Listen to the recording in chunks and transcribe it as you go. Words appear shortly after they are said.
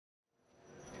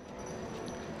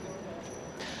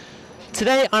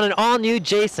Today on an all-new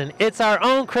Jason, it's our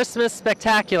own Christmas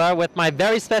spectacular with my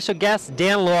very special guest,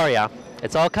 Dan Lauria.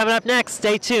 It's all coming up next.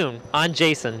 Stay tuned on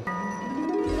Jason.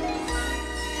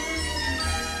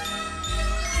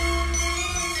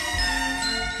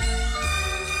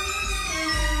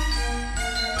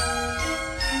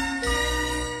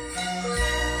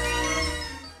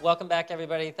 Welcome back,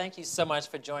 everybody. Thank you so much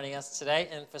for joining us today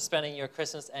and for spending your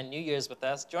Christmas and New Year's with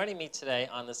us. Joining me today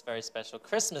on this very special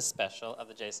Christmas special of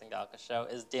the Jason Galka Show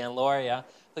is Dan Lauria,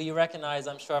 who you recognize,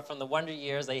 I'm sure, from The Wonder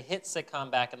Years, a hit sitcom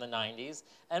back in the 90s,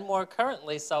 and more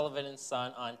currently, Sullivan and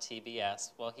Son on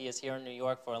TBS. Well, he is here in New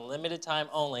York for a limited time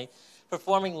only,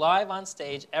 performing live on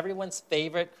stage everyone's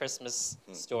favorite Christmas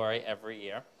story every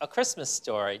year, A Christmas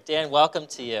Story. Dan, welcome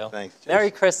to you. Thanks, Jason.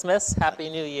 Merry Christmas. Happy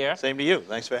New Year. Same to you.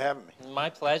 Thanks for having me. My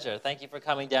pleasure. Thank you for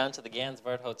coming down to the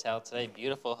Gansford Hotel today.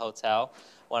 Beautiful hotel,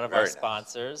 one of our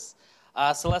sponsors.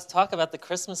 So let's talk about The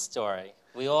Christmas Story.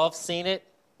 We all have seen it,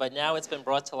 but now it's been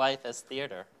brought to life as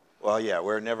theater. Well, yeah,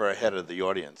 we're never ahead of the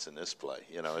audience in this play.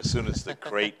 You know, as soon as the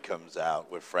crate comes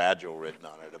out with Fragile written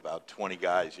on it, about 20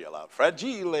 guys yell out,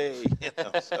 Fragile! You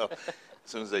know, so as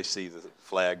soon as they see the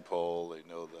flagpole, they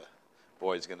know the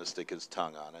boy's going to stick his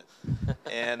tongue on it.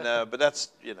 And, but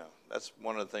that's, you know, that's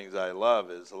one of the things I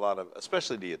love is a lot of,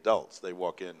 especially the adults, they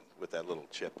walk in with that little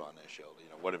chip on their shoulder.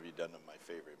 You know, what have you done to my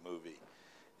favorite movie?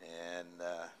 And,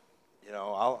 you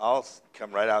know, I'll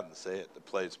come right out and say it. The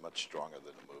play's much stronger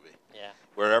than the movie. Yeah.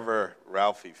 Wherever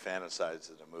Ralphie fantasizes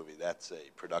in a movie, that's a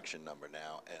production number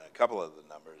now. And a couple of the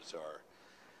numbers are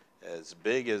as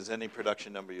big as any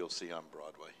production number you'll see on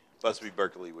Broadway. Busby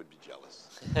Berkeley would be jealous.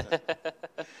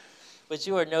 But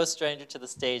you are no stranger to the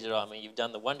stage at all. I mean, you've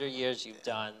done The Wonder Years,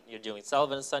 you're doing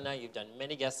Sullivan and Son now, you've done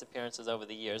many guest appearances over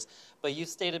the years. But you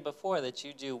stated before that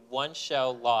you do one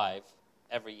show live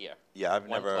every year. Yeah,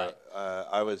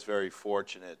 I was very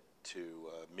fortunate to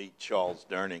meet Charles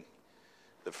Durning.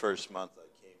 The first month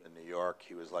I came to New York,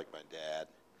 he was like my dad.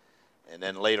 And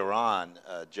then later on,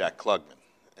 Jack Klugman.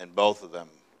 And both of them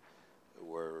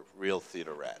were real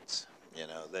theater rats. You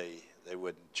know, they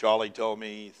would, Charlie told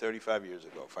me 35 years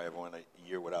ago, if I ever went a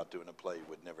year without doing a play, he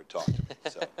would never talk to me.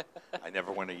 So I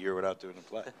never went a year without doing a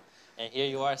play. And here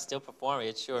you are still performing.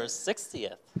 It's your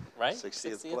 60th, right?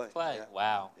 60th play. Yeah.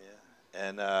 Wow. Yeah.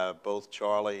 And both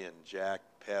Charlie and Jack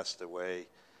passed away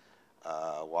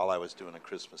while I was doing A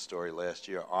Christmas Story last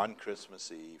year on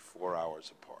Christmas Eve, 4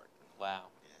 hours apart. Wow.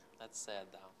 Yeah. That's sad,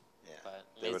 though. Yeah. But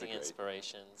amazing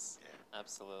inspirations. Yeah.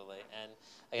 Absolutely. And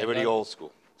they were the old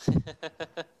school.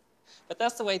 But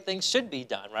that's the way things should be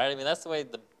done, right? I mean, that's the way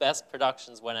the best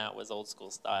productions went out, was old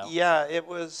school style. Yeah, it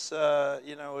was,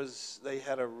 you know, they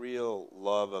had a real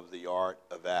love of the art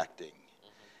of acting.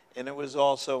 Mm-hmm. And it was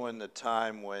also in the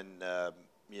time when,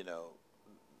 you know,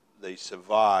 they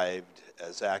survived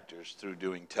as actors through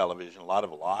doing television, a lot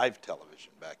of live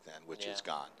television back then, which is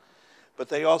gone. But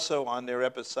they also, on their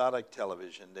episodic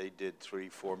television, they did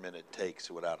 3-4 minute takes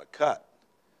without a cut.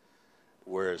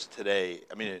 Whereas today,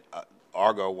 I mean,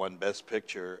 Argo won Best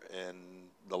Picture, and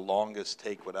the longest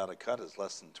take without a cut is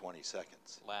less than 20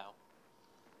 seconds. Wow.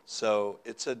 So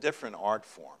it's a different art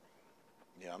form.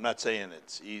 You know, I'm not saying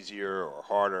it's easier or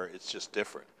harder, it's just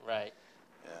different. Right.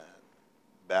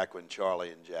 Back when Charlie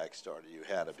and Jack started, you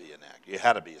had to be an actor. You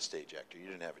had to be a stage actor. You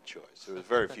didn't have a choice. There was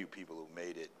very few people who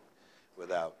made it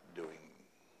without doing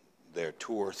their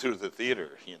tour through the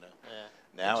theater, you know.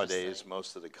 Yeah. Nowadays,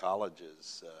 most of the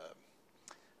colleges,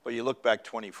 well, you look back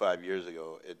 25 years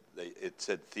ago, it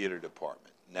said theater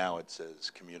department. Now it says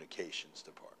communications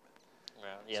department. Well,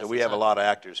 yes, so we have a lot of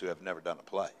actors who have never done a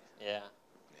play. Yeah.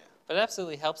 But it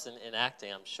absolutely helps in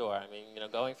acting, I'm sure. I mean, you know,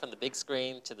 going from the big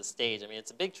screen to the stage, I mean,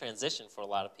 it's a big transition for a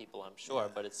lot of people, I'm sure,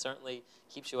 but it certainly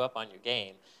keeps you up on your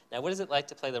game. Now, what is it like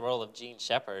to play the role of Gene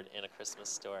Shepherd in A Christmas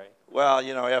Story? Well,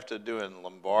 you know, after doing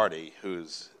Lombardi,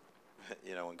 who's,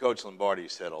 you know, when Coach Lombardi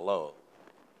said hello,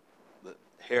 the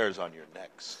hairs on your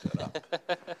neck stood up.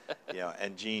 You know,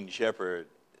 and Gene Shepherd,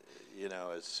 you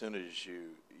know, as soon as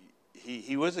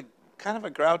he was a kind of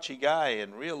a grouchy guy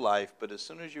in real life, but as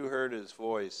soon as you heard his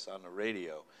voice on the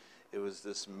radio, it was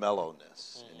this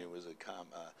mellowness, and it was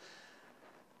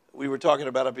we were talking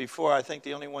about it before. I think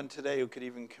the only one today who could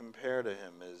even compare to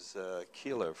him is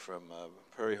Keeler from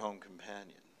Prairie Home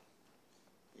Companion,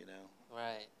 you know?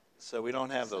 Right. So we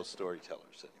don't have those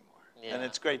storytellers anymore. Yeah. And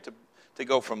it's great to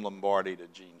go from Lombardi to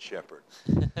Gene Shepherd.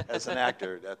 As an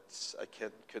actor, I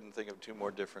couldn't think of two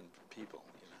more different people.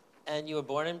 And you were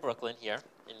born in Brooklyn here,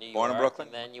 in New York. Born in Brooklyn.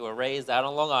 And then you were raised out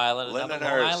on Long Island, another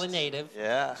Long Island native.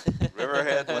 Yeah,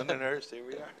 Riverhead, Lindenhurst, here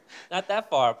we are. Not that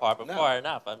far apart, but far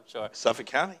enough, I'm sure. Suffolk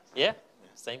County. Yeah,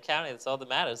 Same county. That's all that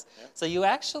matters. Yeah. So you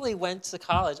actually went to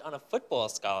college on a football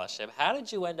scholarship. How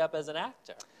did you end up as an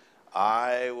actor?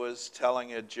 I was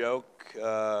telling a joke.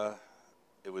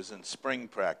 It was in spring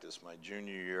practice, my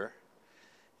junior year,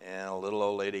 and a little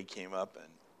old lady came up and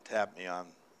tapped me on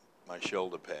my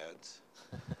shoulder pads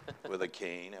with a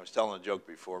cane. I was telling a joke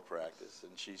before practice,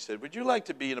 and she said, "Would you like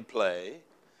to be in a play?"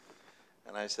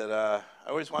 And I said, "I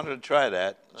always wanted to try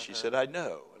that." And she said, "I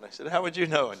know." And I said, "How would you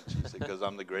know?" And she said, "Because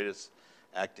I'm the greatest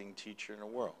acting teacher in the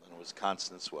world." And it was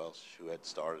Constance Welsh, who had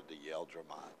started the Yale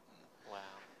Dramont. Wow.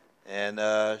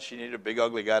 And she needed a big,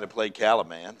 ugly guy to play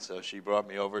Caliban, so she brought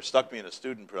me over, stuck me in a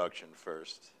student production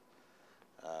first,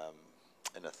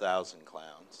 in 1,000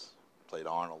 Clowns, played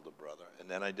Arnold, the brother, and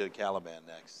then I did Caliban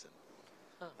next.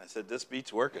 And I said, "This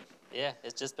beat's working." Yeah,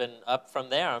 it's just been up from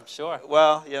there, I'm sure.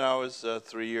 Well, you know, I was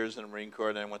 3 years in the Marine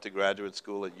Corps, then I went to graduate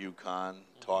school at UConn,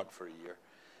 taught for a year.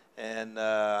 And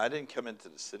I didn't come into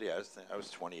the city. I was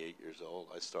 28 years old.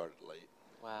 I started late.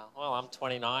 Wow. Well, I'm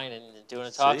 29 and doing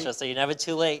a talk show, so you're never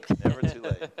too late. Never too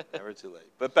late. Never too late.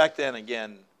 But back then,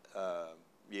 again,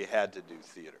 you had to do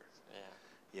theater. Yeah.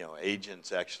 You know,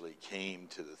 agents actually came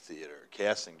to the theater.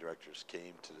 Casting directors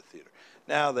came to the theater.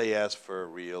 Now they ask for a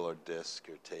reel or disc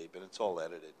or tape, and it's all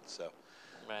edited. So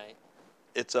Right.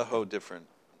 it's a whole different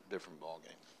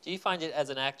ballgame. Do you find it, as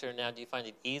an actor now, do you find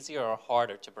it easier or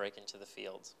harder to break into the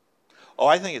field? Oh,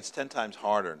 I think it's 10 times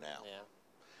harder now. Yeah.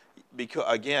 Because,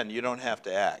 again, you don't have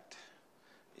to act.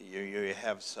 You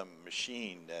have some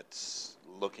machine that's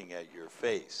looking at your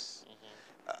face.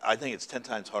 I think it's 10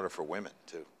 times harder for women,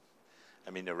 too. I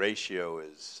mean, the ratio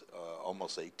is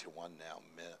almost 8-to-1 now,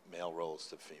 male roles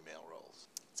to female roles.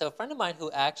 So a friend of mine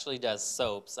who actually does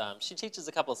soaps, she teaches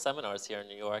a couple of seminars here in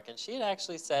New York, and she had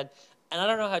actually said, and I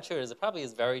don't know how true it is, it probably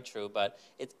is very true, but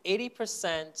it's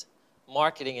 80%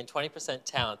 marketing and 20%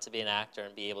 talent to be an actor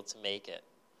and be able to make it.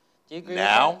 Do you agree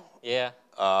now? with that?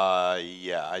 Yeah.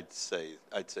 Yeah, I'd say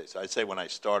so. I'd say when I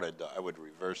started, I would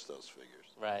reverse those figures.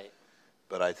 Right.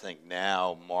 But I think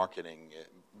now marketing,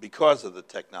 because of the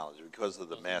technology, because of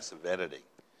the massive editing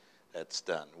that's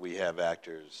done, we have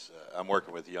actors. I'm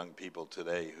working with young people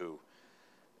today who,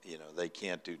 you know, they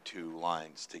can't do 2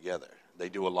 lines together. They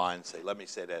do a line and say, "Let me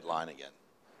say that line again.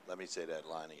 Let me say that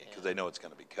line again," because they know it's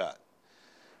going to be cut.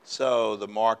 So the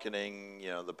marketing, you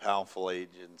know, the powerful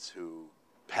agents who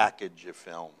package a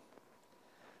film.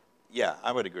 Yeah,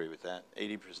 I would agree with that.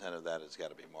 80% of that has got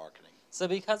to be marketing. So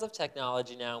because of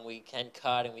technology now, we can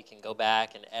cut and we can go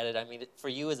back and edit. I mean, for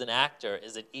you as an actor,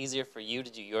 is it easier for you to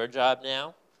do your job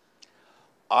now?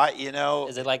 You know.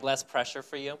 Is it like less pressure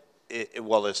for you?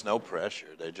 Well, there's no pressure.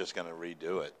 They're just going to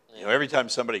redo it. Yeah. You know, every time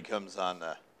somebody comes on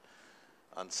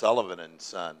Sullivan and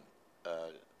Son,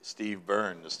 Steve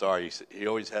Byrne, the star, he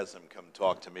always has them come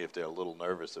talk to me if they're a little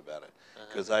nervous about it.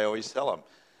 Because I always tell them,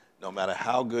 no matter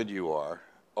how good you are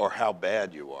or how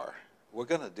bad you are, we're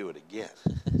going to do it again.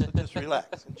 So just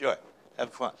relax, enjoy it,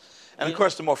 have fun. And of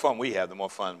course, the more fun we have, the more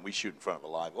fun we shoot in front of a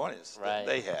live audience that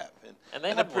they have.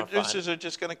 And the producers are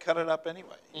just going to cut it up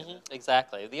anyway. You know?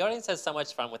 Exactly. The audience has so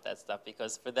much fun with that stuff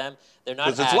because for them, they're not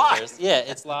actors. It's live. Yeah,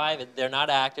 it's live. And they're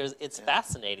not actors. It's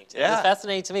fascinating to me. It's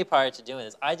fascinating to me prior to doing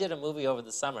this. I did a movie over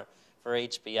the summer for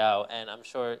HBO, and I'm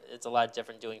sure it's a lot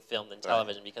different doing film than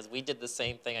television because we did the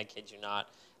same thing, I kid you not,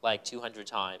 like 200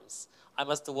 times. I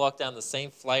must have walked down the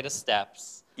same flight of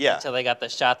steps until they got the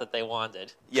shot that they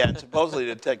wanted. Yeah, and supposedly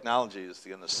the technology is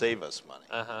going to save us money.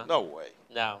 No way.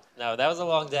 No, that was a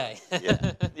long day.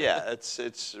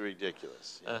 It's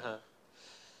ridiculous.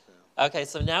 Okay,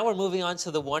 so now we're moving on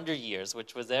to the Wonder Years,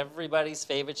 which was everybody's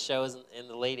favorite shows in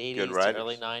the late 80s to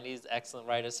early 90s. Excellent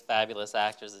writers, fabulous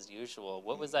actors as usual.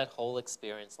 What was that whole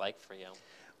experience like for you?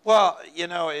 Well, you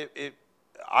know,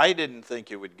 I didn't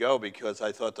think it would go because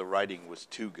I thought the writing was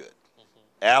too good.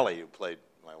 Allie, who played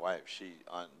my wife,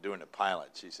 doing the pilot,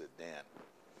 she said, "Dan,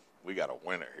 we got a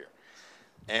winner here."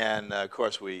 And, of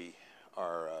course,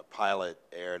 our pilot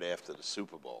aired after the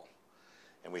Super Bowl,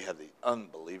 and we had the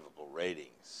unbelievable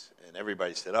ratings. And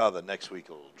everybody said, "Oh, the next week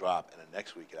it'll drop," and the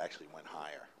next week it actually went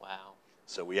higher. Wow.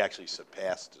 So we actually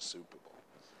surpassed the Super Bowl.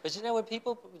 But you know what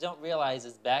people don't realize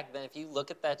is back then, if you look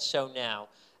at that show now,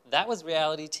 that was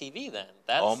reality TV then.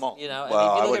 That's, almost. You know,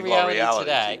 well, if you look at reality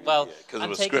today, TV, well, because it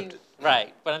was scripted.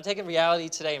 Right, but I'm taking reality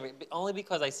today only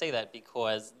because I say that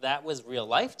because that was real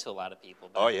life to a lot of people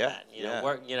back then.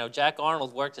 You know, Jack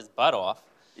Arnold worked his butt off.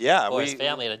 Yeah, for his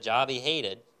family had a job he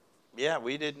hated. Yeah,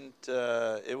 we didn't.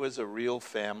 It was a real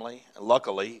family.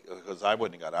 Luckily, because I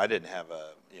didn't have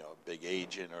a big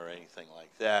agent or anything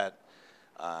like that.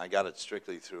 I got it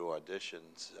strictly through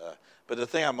auditions. But the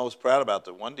thing I'm most proud about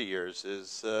the Wonder Years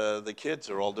is the kids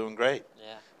are all doing great.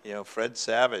 Yeah. You know, Fred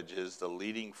Savage is the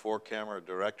leading 4-camera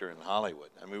director in Hollywood.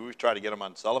 I mean, we've tried to get him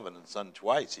on Sullivan and Son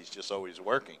twice. He's just always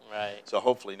working. Right. So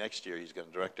hopefully next year he's going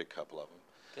to direct a couple of them.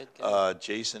 Good, good.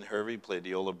 Jason Hervey played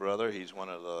the older brother. He's one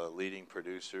of the leading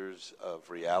producers of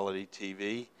reality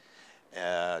TV.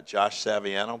 Josh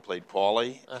Saviano played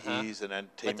Paulie. He's an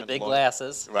entertainment with the big lawyer.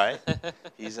 glasses. Right.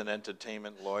 He's an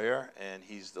entertainment lawyer, and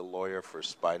he's the lawyer for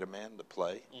Spider-Man, the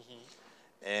play.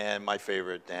 And my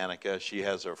favorite, Danica, she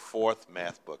has her 4th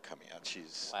math book coming out.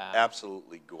 She's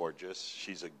absolutely gorgeous.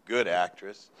 She's a good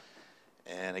actress.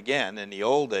 And again, in the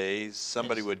old days,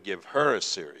 somebody would give her a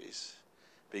series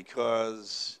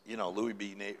because, you know, Louis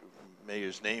B.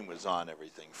 Mayer's name was on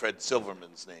everything. Fred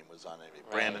Silverman's name was on everything.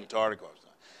 Right. Brandon Tartikoff's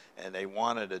on. And they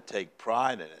wanted to take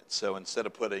pride in it. So instead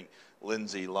of putting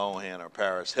Lindsay Lohan or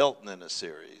Paris Hilton in a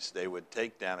series, they would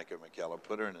take Danica McKellar,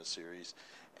 put her in a series,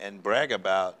 and brag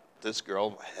about this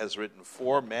girl has written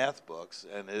 4 math books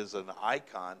and is an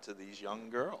icon to these young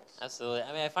girls. Absolutely.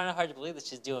 I mean, I find it hard to believe that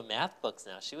she's doing math books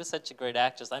now. She was such a great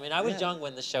actress. I mean, I was young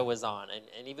when the show was on,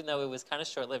 and even though it was kind of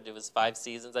short-lived, it was 5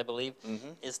 seasons, I believe,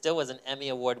 it still was an Emmy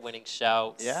Award-winning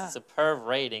show, superb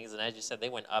ratings, and as you said, they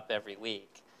went up every week.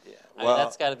 Yeah. I mean,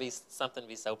 that's got to be something to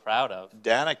be so proud of.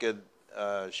 Danica,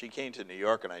 she came to New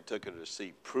York, and I took her to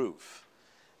see Proof,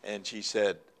 and she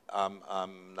said, I'm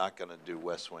not going to do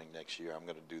West Wing next year. I'm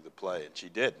going to do the play. And she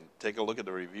did. And take a look at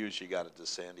the reviews she got at the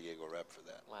San Diego Rep for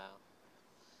that. Wow.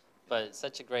 But it's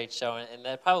such a great show, and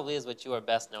that probably is what you are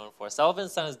best known for.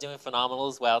 Sullivan's Son is doing phenomenal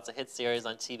as well. It's a hit series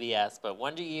on TBS. But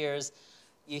Wonder Years,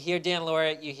 you hear Dan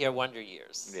Lauria, you hear Wonder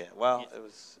Years. Yeah, well, it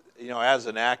was, you know, as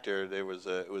an actor, it was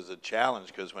a challenge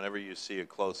because whenever you see a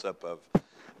close-up of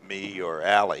me or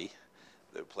Allie,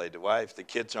 that played the wife, the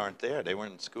kids aren't there. They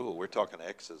weren't in school. We're talking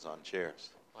X's on chairs.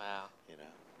 Wow. You know,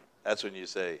 that's when you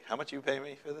say, how much you pay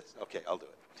me for this? Okay, I'll do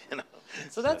it. You know.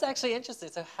 So that's actually interesting.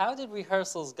 So how did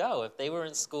rehearsals go? If they were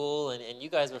in school and you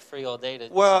guys were free all day to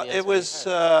Well, to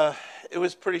it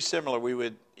was pretty similar. We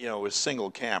would, you know, it was single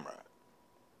camera.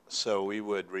 So we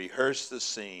would rehearse the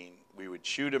scene. We would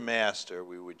shoot a master.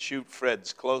 We would shoot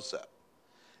Fred's close-up.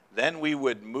 Then we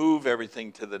would move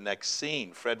everything to the next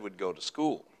scene. Fred would go to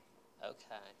school.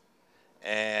 Okay.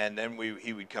 And then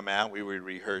he would come out, we would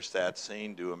rehearse that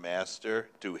scene, do a master,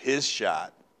 do his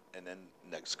shot, and then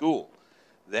next school.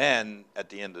 Then, at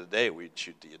the end of the day, we'd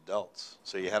shoot the adults.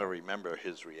 So you had to remember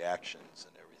his reactions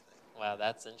and everything. Wow,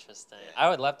 that's interesting. I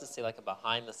would love to see like a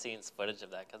behind-the-scenes footage of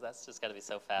that, because that's just got to be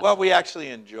so fascinating. Well, we actually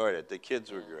enjoyed it. The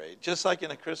kids were great. Just like in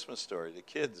A Christmas Story, the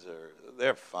kids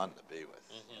they're fun to be with.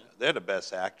 You know? They're the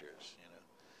best actors, you know.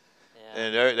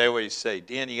 And they always say,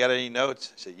 Dan, you got any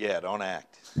notes? I said, yeah, don't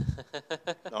act.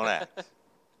 Don't act.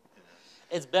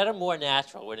 It's better, more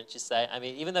natural, wouldn't you say? I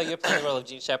mean, even though you're playing the role of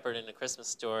Gene Shepherd in A Christmas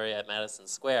Story at Madison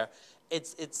Square,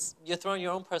 you're throwing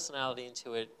your own personality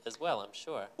into it as well, I'm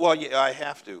sure. Well, yeah, I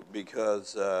have to,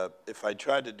 because if I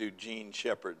tried to do Gene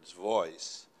Shepherd's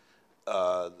voice,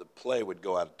 the play would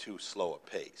go at a too slow a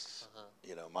pace.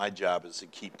 You know, my job is to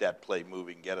keep that play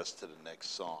moving, get us to the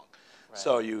next song. Right.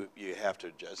 So you have to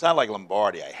adjust. It's not like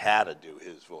Lombardi. I had to do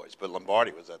his voice, but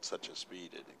Lombardi was at such a speed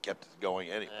it kept it going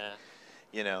anyway. Yeah.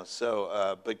 You know,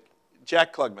 so but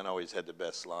Jack Klugman always had the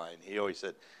best line. He always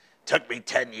said, "Took me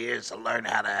 10 years to learn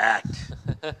how to act,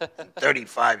 and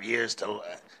 35 years to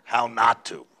learn how not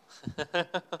to." You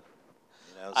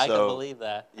know, I can believe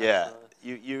that. Yeah,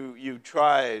 you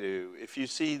try to. If you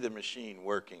see the machine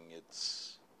working,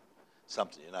 it's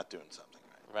something you're not doing something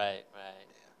right. Right.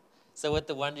 So with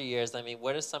the Wonder Years, I mean,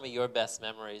 what are some of your best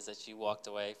memories that you walked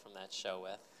away from that show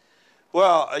with?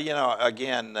 Well, you know,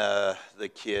 again, the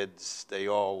kids, they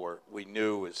all were, we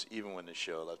knew, even when the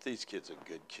show left, these kids are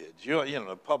good kids. You know,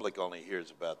 the public only hears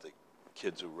about the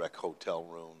kids who wreck hotel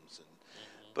rooms.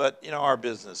 But, you know, our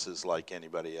business is like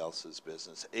anybody else's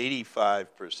business.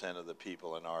 85% of the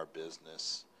people in our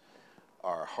business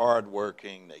are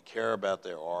hardworking, they care about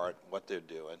their art, what they're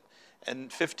doing, and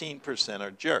 15%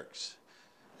 are jerks.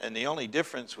 And the only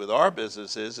difference with our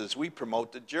business is we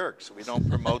promote the jerks. We don't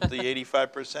promote the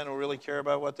 85% who really care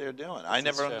about what they're doing. I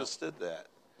never understood that.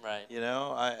 Right. You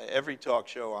know, every talk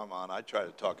show I'm on, I try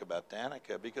to talk about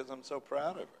Danica because I'm so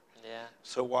proud of her. Yeah.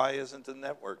 So why isn't the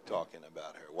network talking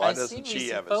about her? Why doesn't she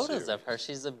have a series? I've seen photos of her.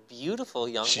 She's a beautiful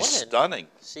young woman. She's stunning.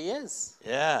 She is.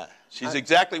 Yeah. She's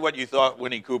exactly what you thought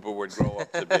Winnie Cooper would grow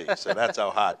up to be. So that's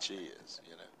how hot she is,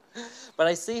 you know. But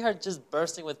I see her just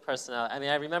bursting with personality. I mean,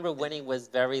 I remember Winnie was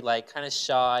very, like, kind of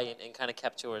shy and kind of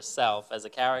kept to herself as a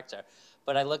character.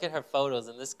 But I look at her photos,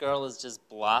 and this girl is just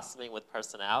blossoming with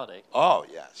personality. Oh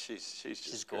yeah, she's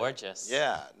She's great. gorgeous.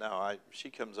 Yeah, no,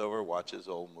 she comes over, watches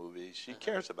old movies. She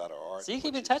cares about her art. So you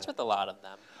keep in touch with a lot of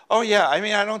them. Oh yeah, I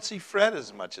mean I don't see Fred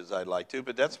as much as I'd like to,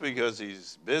 but that's because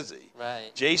he's busy. Right.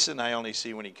 Jason I only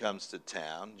see when he comes to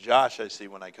town. Josh I see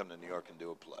when I come to New York and do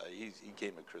a play. He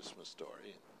came a Christmas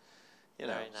Story. You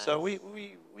know, Very nice. so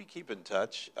we keep in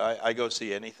touch. I go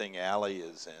see anything Allie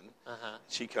is in.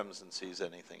 She comes and sees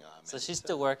anything I'm in. So she's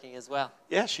still working as well.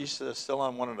 Yeah, she's still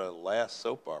on one of the last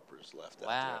soap operas left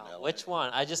out there in LA. Which one?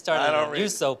 I just started a new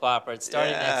soap opera. It's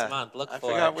starting next month. Look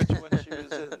for it. I forgot which one she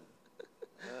was in.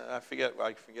 I forget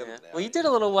it now. Well, you did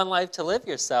a little One Life to Live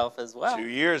yourself as well. 2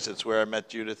 years. It's where I met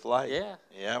Judith Light. Yeah.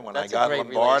 Yeah, when That's I got a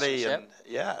great Lombardi, relationship.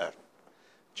 and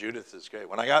Judith is great.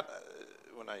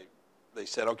 They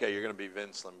said, okay, you're going to be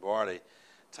Vince Lombardi.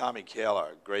 Tommy Kaler,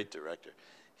 a great director,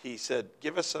 he said,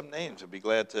 give us some names. I'd be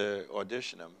glad to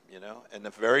audition them, you know. And the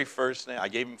very first name, I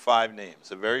gave him 5 names.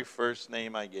 The very first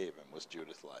name I gave him was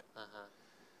Judith Light.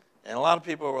 And a lot of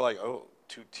people were like, oh,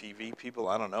 2 TV people?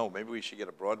 I don't know. Maybe we should get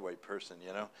a Broadway person,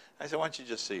 you know. I said, why don't you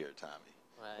just see her, Tommy?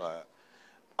 Right.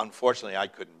 Unfortunately, I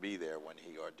couldn't be there when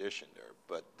he auditioned her.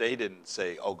 But they didn't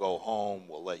say, oh, go home,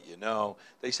 we'll let you know.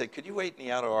 They said, could you wait in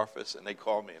the outer office? And they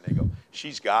called me and they go,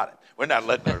 she's got it. We're not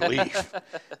letting her leave.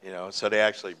 You know, so they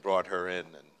actually brought her in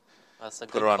and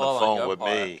put her on the phone with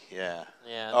me. Yeah.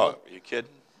 Oh, are you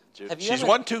kidding? She's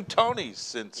won 2 Tonys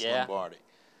since Lombardi.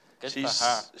 Good for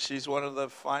her. She's one of the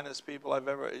finest people I've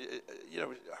ever, you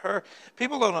know,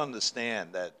 people don't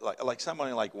understand that, like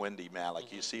somebody like Wendy Malick,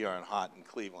 you see her in Hot in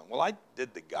Cleveland. Well, I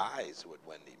did The Guys with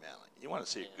Wendy Malick. You want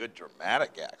to see a good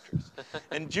dramatic actress.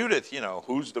 And Judith, you know,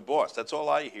 who's the boss? That's all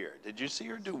I hear. Did you see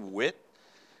her do Wit?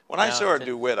 When I saw her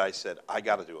do Wit, I said, I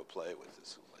got to do a play with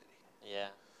this lady. Yeah.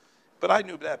 But I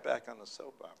knew that back on the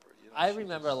soap opera. You know, I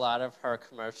remember a lot of her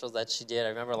commercials that she did. I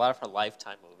remember a lot of her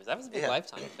Lifetime movies. I was a big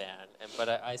Lifetime fan.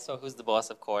 But I saw Who's the Boss,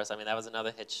 of course. I mean, that was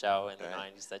another hit show in the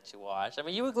 90s that you watched. I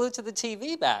mean, you were glued to the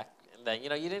TV back then. You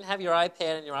know, you didn't have your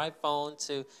iPad and your iPhone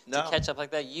to catch up like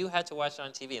that. You had to watch it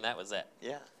on TV, and that was it.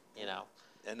 Yeah. You know.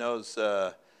 And those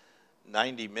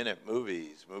 90-minute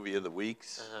movies, movie of the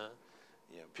weeks,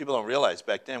 you know, people don't realize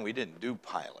back then we didn't do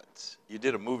pilots. You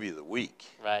did a movie of the week.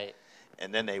 Right.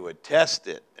 And then they would test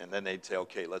it, and then they'd say,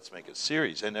 okay, let's make a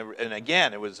series. And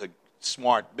again, it was a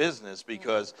smart business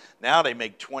because now they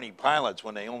make 20 pilots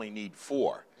when they only need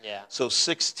 4. Yeah. So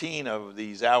 16 of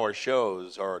these hour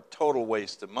shows are a total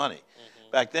waste of money.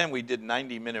 Back then, we did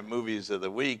 90-minute movies of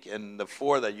the week, and the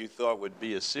 4 that you thought would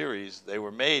be a series, they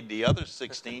were made. The other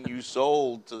 16 you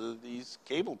sold to these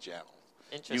cable channels.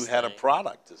 Interesting. You had a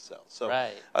product to sell. So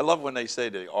right. I love when they say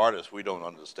to the artists, we don't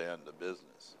understand the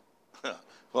business.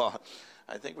 Well,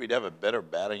 I think we'd have a better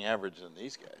batting average than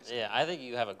these guys. Yeah, I think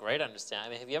you have a great understanding. I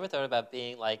mean, have you ever thought about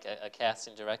being like a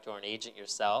casting director or an agent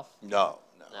yourself? No.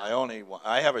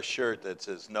 I have a shirt that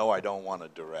says, no, I don't want to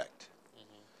direct.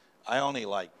 I only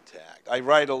like to act. I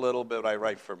write a little bit. I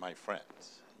write for my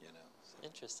friends, you know. So.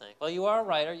 Interesting. Well, you are a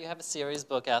writer. You have a series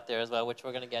book out there as well, which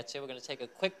we're going to get to. We're going to take a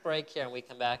quick break here, and we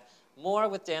come back more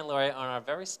with Dan Lauria on our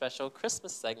very special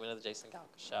Christmas segment of the Jason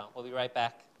Galka Show. We'll be right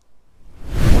back.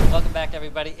 Welcome back,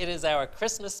 everybody. It is our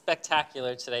Christmas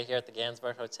spectacular today here at the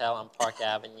Gansberg Hotel on Park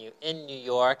Avenue in New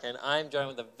York, and I'm joined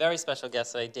with a very special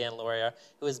guest today, Dan Lauria,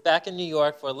 who is back in New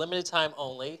York for a limited time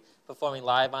only, performing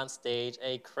live on stage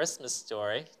A Christmas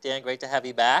Story. Dan, great to have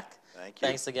you back. Thank you.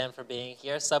 Thanks again for being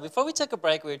here. So before we took a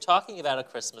break, we were talking about A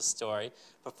Christmas Story,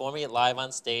 performing it live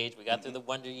on stage. We got through the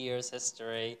Wonder Years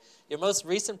history. Your most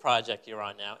recent project you're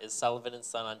on now is Sullivan and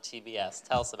Son on TBS.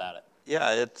 Tell us about it.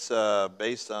 Yeah, it's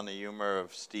based on the humor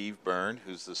of Steve Byrne,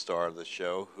 who's the star of the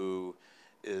show, who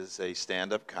is a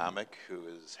stand-up comic who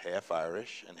is half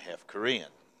Irish and half Korean.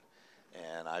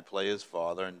 And I play his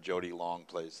father, and Jody Long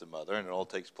plays the mother, and it all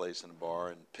takes place in a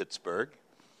bar in Pittsburgh.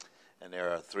 And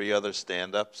there are 3 other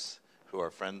stand-ups who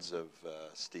are friends of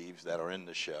Steve's that are in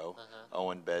the show,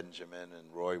 Owen Benjamin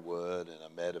and Roy Wood and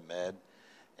Ahmed.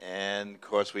 And, of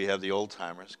course, we have the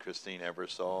old-timers, Christine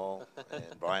Ebersol and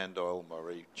Brian Doyle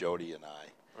Murray, Jody and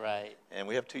I. Right. And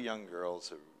we have 2 young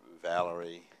girls,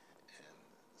 Valerie and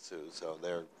Sue, so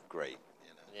they're great,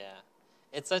 you know. Yeah.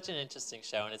 It's such an interesting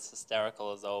show, and it's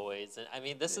hysterical as always. And I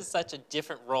mean, this is such a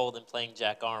different role than playing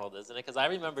Jack Arnold, isn't it? Because I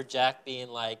remember Jack being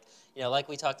like, you know, like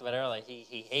we talked about earlier,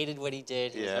 he hated what he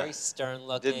did. He was very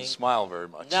stern-looking. Didn't smile very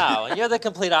much. No, and you're the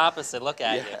complete opposite. Look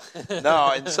at you.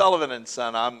 No, in Sullivan and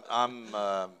Son,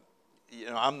 you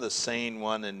know, I'm the sane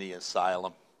one in the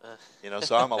asylum. You know,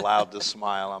 so I'm allowed to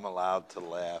smile. I'm allowed to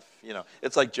laugh. You know,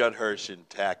 it's like Judd Hirsch in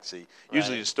Taxi.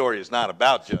 Usually the story is not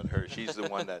about Judd Hirsch. He's the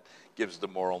one that gives the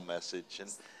moral message. And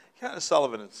Kind of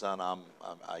Sullivan and Son,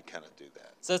 I kind of do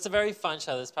that. So it's a very fun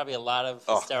show. There's probably a lot of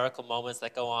hysterical moments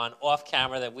that go on off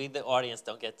camera that we, the audience,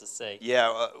 don't get to see.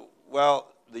 Yeah,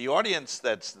 well, the audience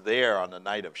that's there on the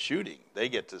night of shooting, they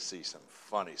get to see some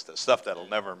funny stuff that'll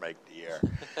never make the air.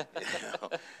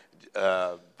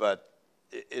 But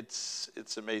it's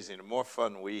amazing. The more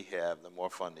fun we have, the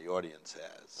more fun the audience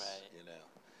has. Right.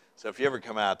 So if you ever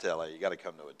come out to LA, you got to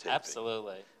come to a taping.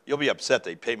 Absolutely. You'll be upset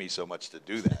they pay me so much to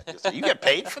do that. You say, you get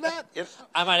paid for that?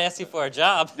 I might ask you for a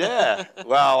job. Yeah.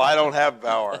 Well, I don't have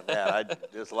power on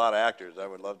that. There's a lot of actors I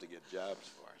would love to get jobs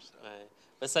for. So. Right.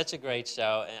 But such a great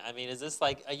show. And, I mean, is this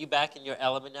like, are you back in your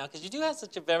element now? Because you do have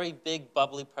such a very big,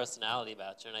 bubbly personality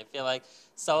about you. And I feel like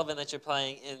Sullivan that you're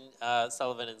playing in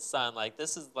Sullivan and Son, like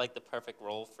this is like the perfect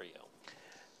role for you.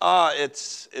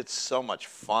 It's so much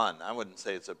fun. I wouldn't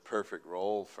say it's a perfect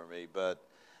role for me, but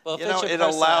well, it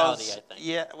allows. I think.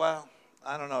 Yeah, well,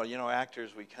 I don't know.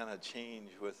 actors we kind of change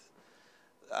with.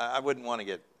 I wouldn't want to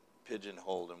get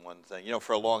pigeonholed in one thing.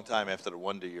 For a long time after the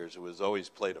Wonder Years, it was always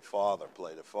play the father.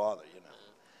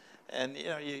 And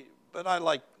but I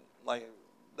like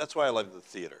that's why I love the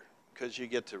theater, because you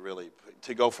get to really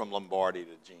to go from Lombardi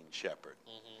to Gene Shepard.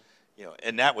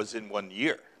 And that was in 1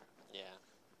 year.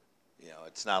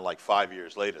 It's not like 5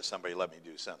 years later somebody let me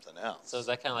do something else. So is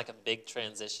that kind of like a big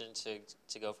transition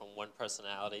to go from one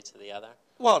personality to the other?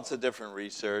 Well, it's a different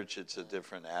research. It's a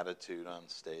different attitude on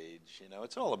stage.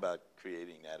 It's all about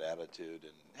creating that attitude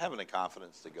and having the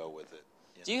confidence to go with it.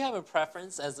 Do you have a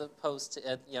preference as opposed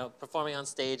to performing on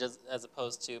stage as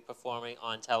opposed to performing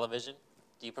on television?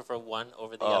 Do you prefer one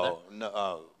over the other?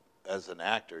 No. As an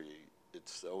actor,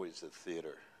 it's always the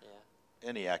theater. Yeah.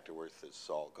 Any actor worth his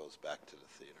salt goes back to the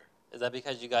theater. Is that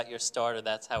because you got your start, or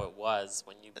that's how it was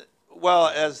when you? Well,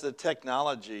 as the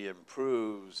technology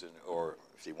improves, or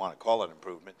if you want to call it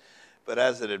improvement, but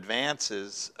as it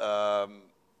advances,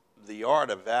 the art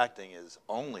of acting is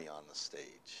only on the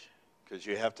stage, because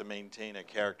you have to maintain a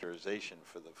characterization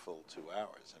for the full 2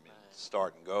 hours. I mean, right.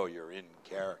 Start and go, you're in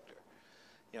character.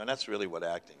 And that's really what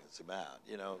acting is about.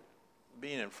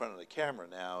 Being in front of the camera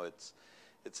now, it's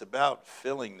about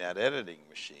filling that editing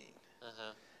machine.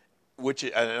 Uh-huh.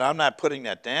 And I'm not putting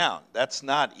that down. That's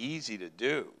not easy to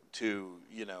do.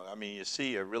 You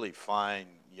see a really fine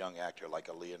young actor like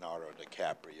a Leonardo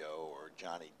DiCaprio or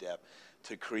Johnny Depp,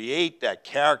 to create that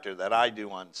character that I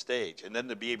do on stage, and then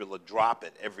to be able to drop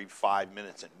it every 5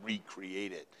 minutes and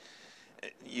recreate it.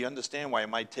 You understand why it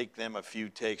might take them a few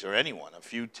takes, or anyone, a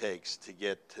few takes to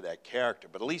get to that character,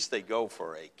 but at least they go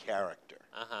for a character.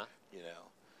 Uh-huh.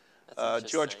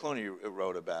 George Clooney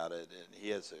wrote about it, and he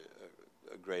has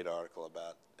a great article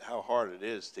about how hard it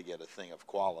is to get a thing of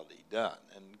quality done.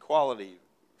 And quality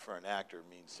for an actor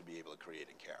means to be able to create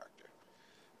a character,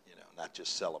 not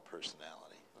just sell a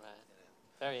personality. Right.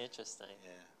 Very interesting.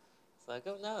 Yeah.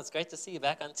 So it's great to see you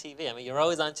back on TV. I mean, you're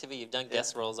always on TV. You've done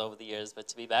guest roles over the years, but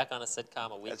to be back on a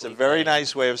sitcom, a weekly That's a very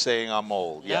nice way of saying I'm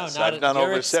old. Yes, I've done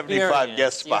over 75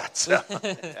 guest spots.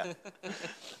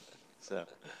 So.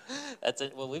 That's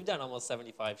it. Well, we've done almost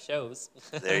 75 shows.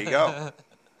 There you go.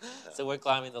 So we're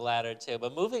climbing the ladder too.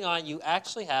 But moving on, you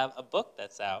actually have a book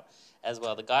that's out as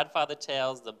well, The Godfather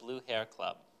Tales, The Blue Hair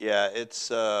Club. Yeah, it's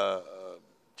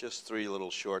just 3 little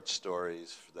short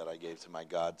stories that I gave to my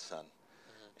godson.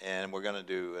 Mm-hmm. And we're going to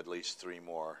do at least 3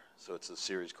 more. So it's a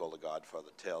series called The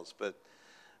Godfather Tales. But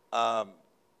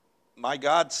my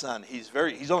godson, he's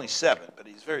only 7, but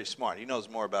he's very smart. He knows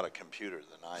more about a computer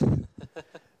than I do.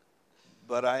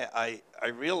 But I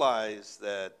realize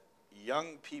that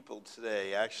young people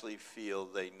today actually feel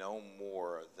they know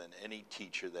more than any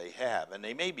teacher they have. And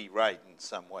they may be right in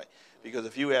some way. Because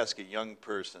if you ask a young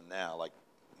person now, like,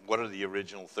 what are the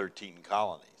original 13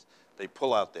 colonies? They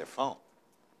pull out their phone.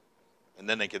 And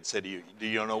then they could say to you, do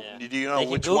you know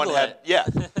which one had,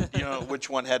 do you know which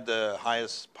one had the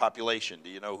highest population?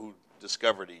 Do you know who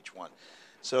discovered each one?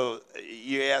 So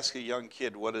you ask a young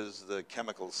kid, what is the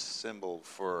chemical symbol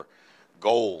for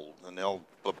gold, and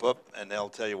they'll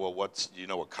tell you, well, do you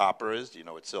know what copper is? Do you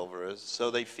know what silver is?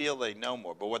 So they feel they know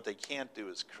more, but what they can't do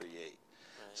is create.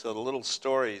 Right. So the little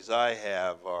stories I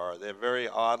have they're very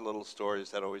odd little stories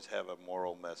that always have a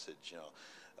moral message.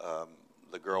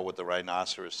 The girl with the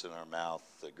rhinoceros in her mouth,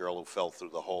 the girl who fell through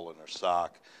the hole in her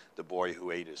sock, the boy who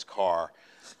ate his car,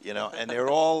 and they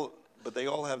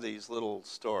all have these little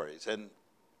stories and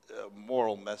a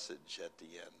moral message at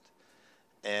the end.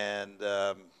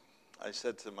 And I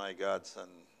said to my godson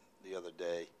the other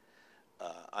day,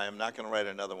 I am not going to write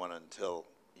another one until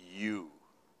you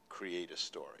create a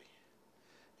story.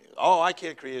 He goes, oh, I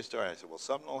can't create a story. I said, well,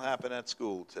 something will happen at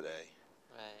school today.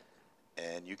 Right.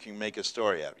 And you can make a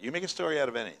story out of it. You make a story out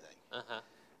of anything. Uh-huh.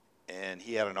 And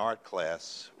he had an art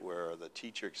class where the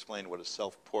teacher explained what a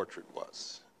self-portrait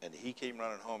was. And he came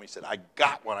running home. He said, I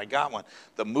got one.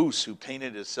 The moose who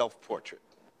painted his self-portrait.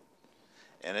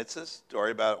 And it's a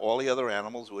story about all the other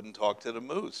animals wouldn't talk to the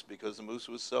moose because the moose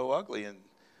was so ugly, and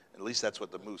at least that's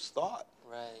what the moose thought.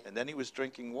 Right. And then he was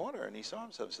drinking water, and he saw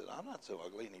himself and said, I'm not so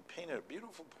ugly. And he painted a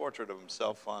beautiful portrait of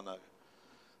himself on a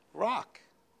rock.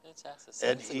 Fantastic. So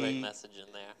that's a great message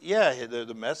in there. Yeah,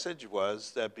 the message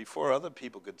was that before other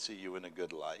people could see you in a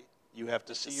good light, you have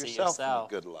to see yourself in a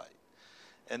good light.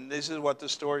 And this is what the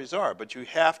stories are. But you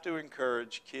have to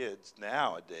encourage kids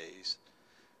nowadays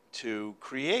to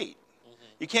create.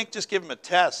 You can't just give them a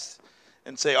test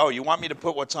and say, oh, you want me to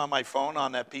put what's on my phone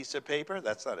on that piece of paper?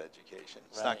 That's not education.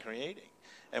 It's not creating.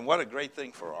 And what a great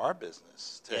thing for our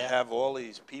business to have all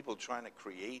these people trying to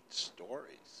create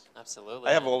stories. Absolutely.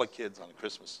 I have all the kids on the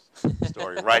Christmas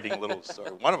story writing little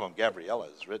stories. One of them, Gabriella,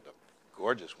 has written a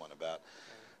gorgeous one about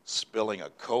spilling a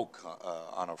Coke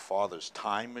on her father's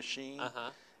time machine,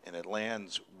 and it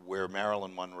lands where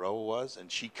Marilyn Monroe was,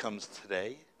 and she comes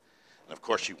today. And of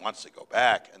course, she wants to go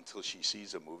back until she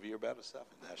sees a movie about her stuff,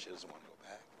 and now she doesn't want to go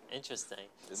back. Interesting.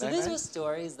 So these were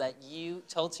stories that you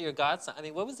told to your godson. I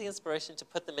mean, what was the inspiration to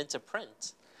put them into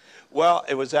print? Well,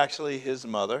 it was actually his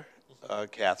mother,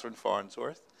 Catherine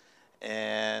Farnsworth,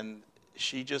 and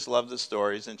she just loved the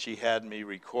stories, and she had me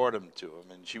record them to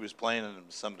him, and she was playing them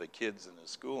to some of the kids in the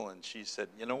school, and she said,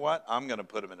 you know what, I'm going to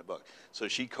put them in a book. So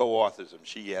she co-authors them,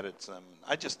 she edits them.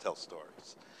 I just tell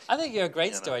stories. I think you're a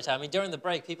great storyteller. I mean, during the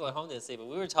break, people at home didn't see, but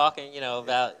we were talking,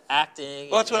 about acting.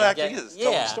 Well, that's what acting is,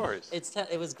 telling stories.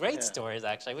 It was great stories,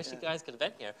 actually. I wish you guys could have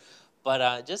been here.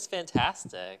 But just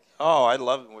fantastic. Oh, I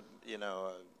love,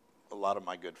 a lot of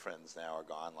my good friends now are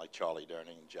gone, like Charlie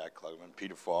Durning, Jack Klugman,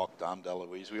 Peter Falk, Dom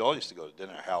DeLuise. We all used to go to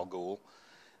dinner, Hal Gould,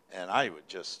 and I would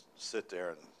just sit there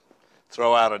and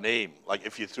throw out a name. Like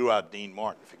if you threw out Dean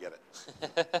Martin, forget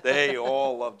it. They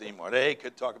all loved Dean Martin. They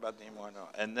could talk about Dean Martin.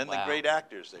 And then the great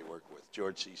actors they worked with,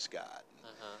 George C. Scott,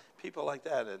 and people like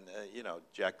that. And,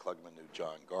 Jack Klugman knew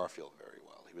John Garfield very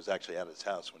well. He was actually at his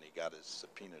house when he got his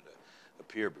subpoena to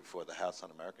appear before the House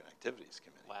Un-American Activities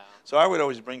Committee. Wow. So I would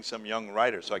always bring some young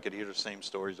writer so I could hear the same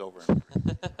stories over and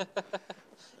over.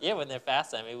 Yeah, when they're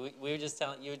fast. I mean, you were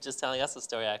just telling us a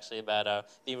story actually about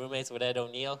being roommates with Ed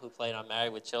O'Neill, who played on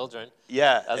Married with Children.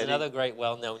 Yeah, that was another great,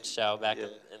 well-known show back in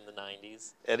the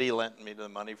 '90s. Eddie lent me the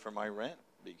money for my rent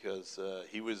because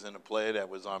he was in a play that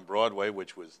was on Broadway,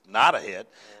 which was not a hit,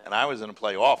 and I was in a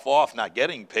play off, not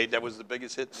getting paid. That was the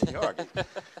biggest hit in New York.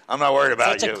 I'm not worried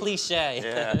about you. Such a cliche.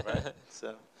 Yeah, right.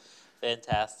 So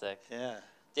fantastic. Yeah.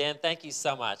 Dan, thank you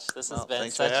so much. This has been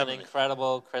such an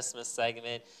incredible Christmas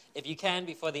segment. If you can,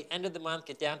 before the end of the month,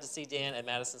 get down to see Dan at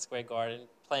Madison Square Garden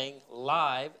playing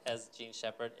live as Gene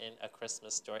Shepherd in A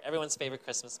Christmas Story. Everyone's favorite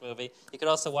Christmas movie. You could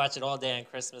also watch it all day on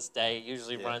Christmas Day. It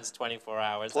usually runs 24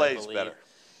 hours, I believe. Better.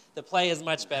 The play is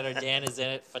much better. Dan is in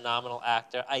it. Phenomenal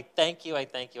actor. I thank you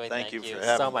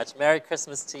for so much. Merry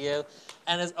Christmas to you.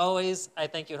 And as always, I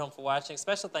thank you at home for watching.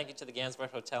 Special thank you to the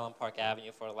Gansevoort Hotel on Park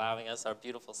Avenue for allowing us our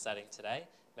beautiful setting today.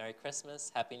 Merry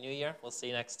Christmas. Happy New Year. We'll see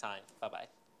you next time.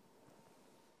 Bye-bye.